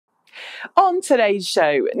On today's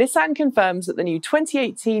show, Nissan confirms that the new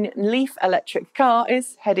 2018 Leaf electric car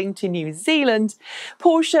is heading to New Zealand,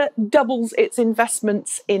 Porsche doubles its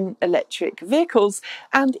investments in electric vehicles,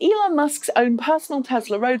 and Elon Musk's own personal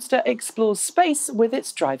Tesla Roadster explores space with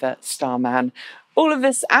its driver Starman. All of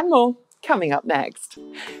this and more coming up next.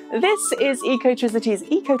 This is Ecotricity's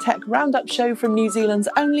ecoTEC roundup show from New Zealand's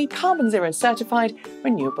only carboNZero certified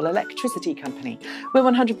renewable electricity company. We're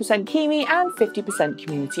 100% Kiwi and 50%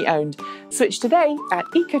 community owned. Switch today at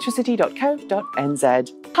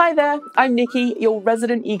ecotricity.co.nz. Hi there, I'm Nikki, your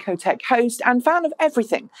resident ecoTEC host and fan of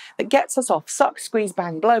everything that gets us off suck, squeeze,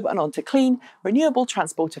 bang, blow and onto clean, renewable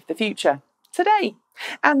transport of the future. Today.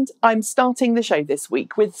 And I'm starting the show this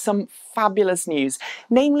week with some fabulous news,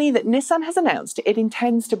 namely that Nissan has announced it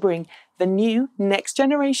intends to bring the new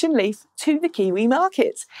next-generation Leaf to the Kiwi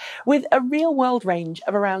market. With a real-world range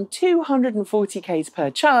of around 240 k's per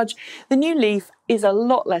charge, the new Leaf is a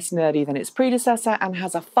lot less nerdy than its predecessor and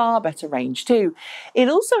has a far better range too. It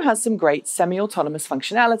also has some great semi-autonomous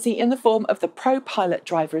functionality in the form of the Pro Pilot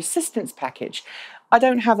Driver Assistance package. I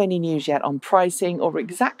don't have any news yet on pricing or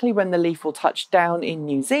exactly when the Leaf will touch down in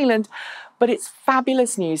New Zealand, but it's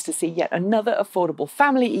fabulous news to see yet another affordable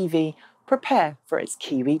family EV prepare for its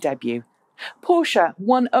Kiwi debut. Porsche,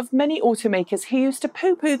 one of many automakers who used to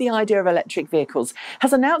poo-poo the idea of electric vehicles,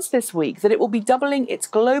 has announced this week that it will be doubling its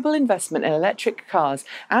global investment in electric cars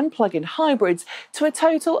and plug-in hybrids to a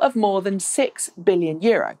total of more than €6 billion.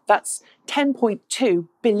 That's 10.2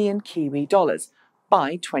 billion Kiwi dollars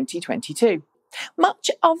by 2022. Much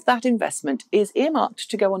of that investment is earmarked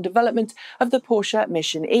to go on development of the Porsche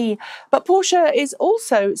Mission E, but Porsche is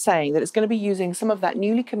also saying that it's going to be using some of that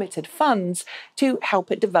newly committed funds to help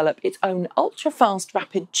it develop its own ultra-fast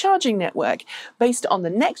rapid charging network based on the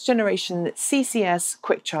next generation CCS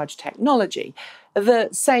quick charge technology. The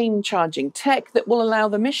same charging tech that will allow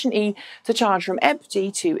the Mission E to charge from empty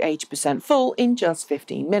to 80% full in just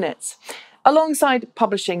 15 minutes. Alongside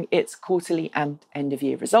publishing its quarterly and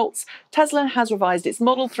end-of-year results, Tesla has revised its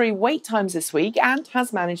Model 3 wait times this week and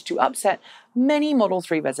has managed to upset many Model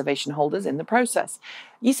 3 reservation holders in the process.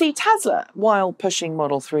 You see, Tesla, while pushing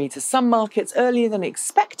Model 3 to some markets earlier than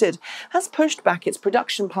expected, has pushed back its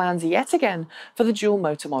production plans yet again for the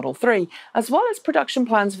dual-motor Model 3, as well as production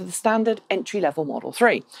plans for the standard entry-level Model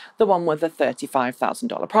 3, the one with the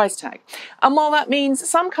 $35,000 price tag. And while that means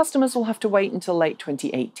some customers will have to wait until late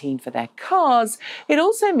 2018 for their cars, it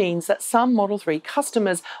also means that some Model 3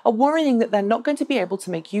 customers are worrying that they're not going to be able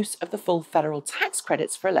to make use of the full federal tax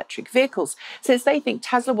credits for electric vehicles, since they think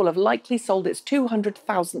Tesla will have likely sold its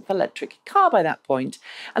 200,000th electric car by that point,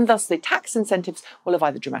 and thus the tax incentives will have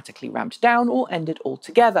either dramatically ramped down or ended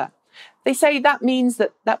altogether. They say that means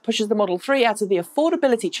that pushes the Model 3 out of the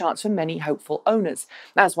affordability charts for many hopeful owners.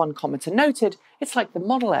 As one commenter noted, it's like the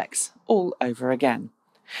Model X all over again.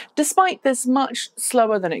 Despite this much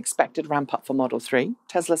slower than expected ramp up for Model 3,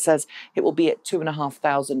 Tesla says it will be at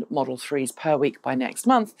 2,500 Model 3s per week by next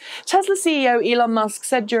month. Tesla CEO Elon Musk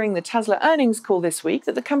said during the Tesla earnings call this week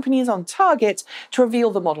that the company is on target to reveal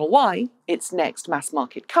the Model Y, its next mass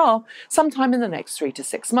market car, sometime in the next 3 to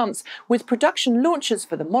 6 months, with production launches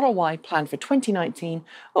for the Model Y planned for 2019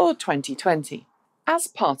 or 2020. As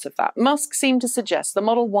part of that, Musk seemed to suggest the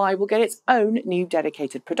Model Y will get its own new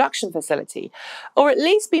dedicated production facility, or at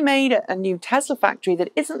least be made at a new Tesla factory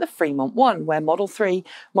that isn't the Fremont one, where Model 3,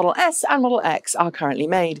 Model S and Model X are currently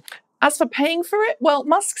made. As for paying for it, well,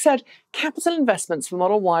 Musk said capital investments for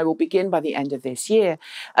Model Y will begin by the end of this year,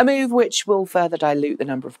 a move which will further dilute the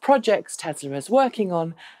number of projects Tesla is working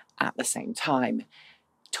on at the same time.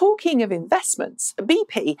 Talking of investments,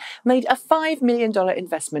 BP made a $5 million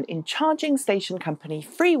investment in charging station company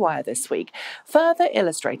FreeWire this week, further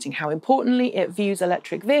illustrating how importantly it views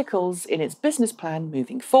electric vehicles in its business plan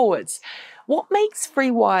moving forwards. What makes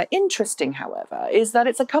FreeWire interesting, however, is that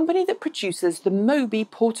it's a company that produces the Mobi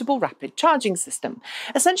portable rapid charging system,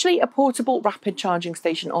 essentially a portable rapid charging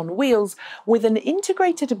station on wheels with an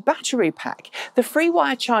integrated battery pack. The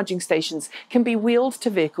FreeWire charging stations can be wheeled to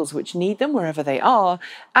vehicles which need them wherever they are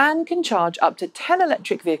and can charge up to 10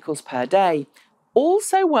 electric vehicles per day.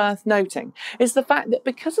 Also worth noting is the fact that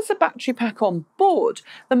because there's a battery pack on board,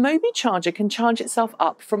 the Mobi charger can charge itself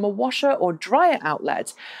up from a washer or dryer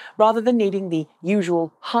outlet rather than needing the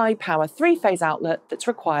usual high-power three-phase outlet that's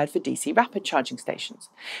required for DC rapid charging stations.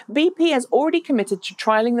 BP has already committed to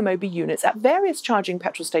trialling the Mobi units at various charging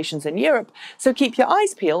petrol stations in Europe, so keep your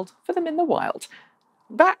eyes peeled for them in the wild.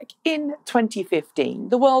 Back in 2015,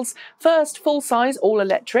 the world's first full-size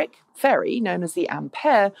all-electric ferry, known as the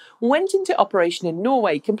Ampere, went into operation in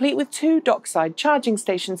Norway, complete with 2 dockside charging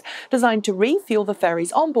stations designed to refuel the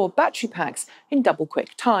ferry's onboard battery packs in double-quick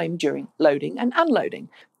time during loading and unloading.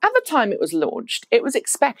 At the time it was launched, it was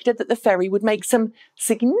expected that the ferry would make some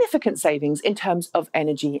significant savings in terms of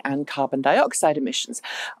energy and carbon dioxide emissions.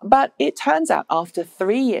 But it turns out after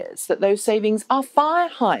 3 years that those savings are far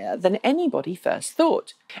higher than anybody first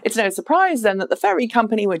thought. It's no surprise then that the ferry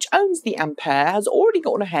company which owns the Ampere has already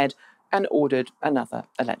gone ahead and ordered another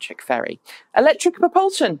electric ferry. Electric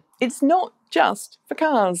propulsion, it's not just for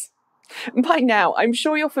cars. By now, I'm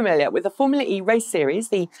sure you're familiar with the Formula E race series,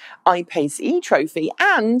 the I-Pace E Trophy,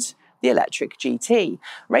 and the Electric GT,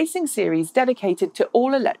 racing series dedicated to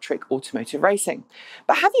all-electric automotive racing.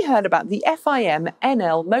 But have you heard about the FIM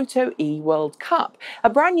NL Moto E World Cup, a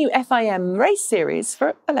brand new FIM race series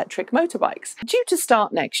for electric motorbikes? Due to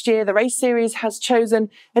start next year, the race series has chosen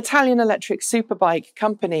Italian electric superbike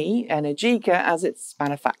company Energica as its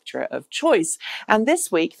manufacturer of choice. And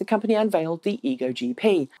this week, the company unveiled the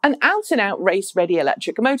ecoGP, an out-and-out race-ready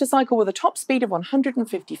electric motorcycle with a top speed of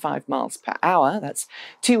 155 miles per hour. That's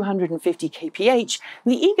 250 kph,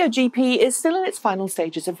 the ecoGP is still in its final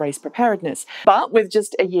stages of race preparedness. But with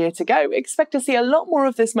just a year to go, expect to see a lot more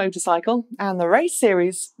of this motorcycle and the race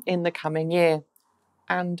series in the coming year.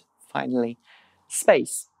 And finally,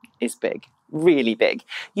 space is big. Really big.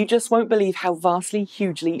 You just won't believe how vastly,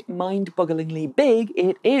 hugely, mind-bogglingly big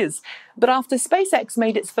it is. But after SpaceX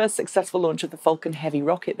made its first successful launch of the Falcon Heavy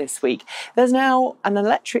rocket this week, there's now an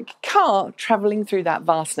electric car travelling through that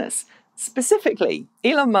vastness. Specifically,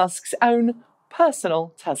 Elon Musk's own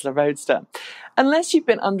personal Tesla Roadster. Unless you've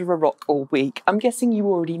been under a rock all week, I'm guessing you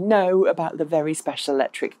already know about the very special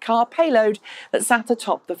electric car payload that sat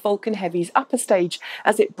atop the Falcon Heavy's upper stage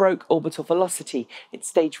as it broke orbital velocity, its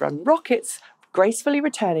stage-run rockets gracefully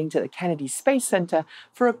returning to the Kennedy Space Center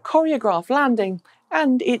for a choreographed landing,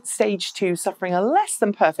 and its Stage 2 suffering a less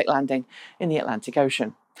than perfect landing in the Atlantic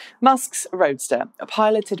Ocean. Musk's Roadster,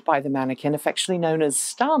 piloted by the mannequin affectionately known as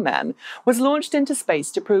Starman, was launched into space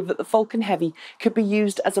to prove that the Falcon Heavy could be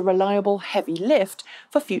used as a reliable heavy lift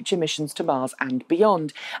for future missions to Mars and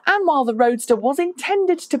beyond. And while the Roadster was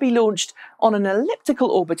intended to be launched on an elliptical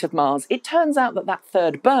orbit of Mars, it turns out that that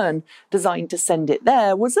third burn, designed to send it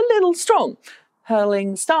there, was a little strong,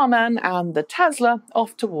 hurling Starman and the Tesla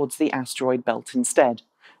off towards the asteroid belt instead.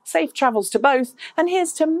 Safe travels to both, and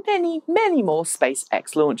here's to many, many more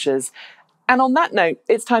SpaceX launches. And on that note,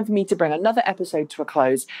 it's time for me to bring another episode to a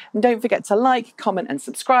close. And don't forget to like, comment and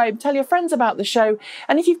subscribe, tell your friends about the show,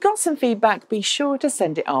 and if you've got some feedback, be sure to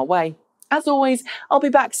send it our way. As always, I'll be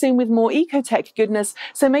back soon with more ecoTech goodness,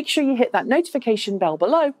 so make sure you hit that notification bell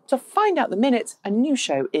below to find out the minute a new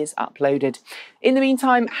show is uploaded. In the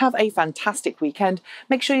meantime, have a fantastic weekend.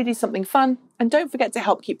 Make sure you do something fun, and don't forget to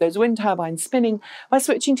help keep those wind turbines spinning by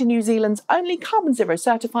switching to New Zealand's only carboNZero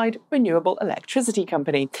certified renewable electricity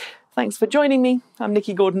company. Thanks for joining me. I'm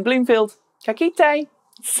Nikki Gordon-Bloomfield. Ka kite.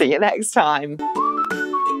 See you next time.